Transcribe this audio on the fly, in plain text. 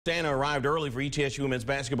Santa arrived early for ETSU women's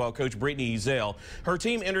basketball coach Brittany Ezell. Her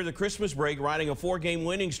team entered the Christmas break riding a 4-game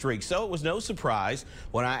winning streak, so it was no surprise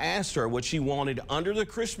when I asked her what she wanted under the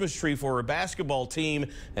Christmas tree for her basketball team,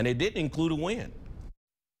 and it didn't include a win.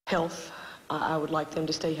 Health. I would like them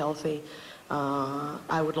to stay healthy.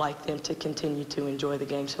 I would like them to continue to enjoy the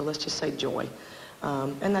game, so let's just say joy.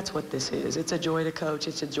 And that's what this is. It's a joy to coach,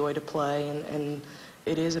 it's a joy to play, and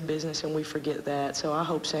it is a business, and we forget that. So I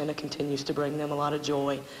hope Santa continues to bring them a lot of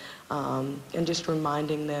joy, and just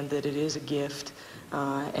reminding them that it is a gift,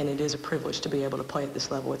 and it is a privilege to be able to play at this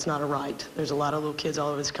level. It's not a right. There's a lot of little kids all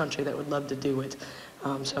over this country that would love to do it.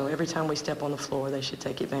 So every time we step on the floor, they should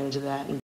take advantage of that.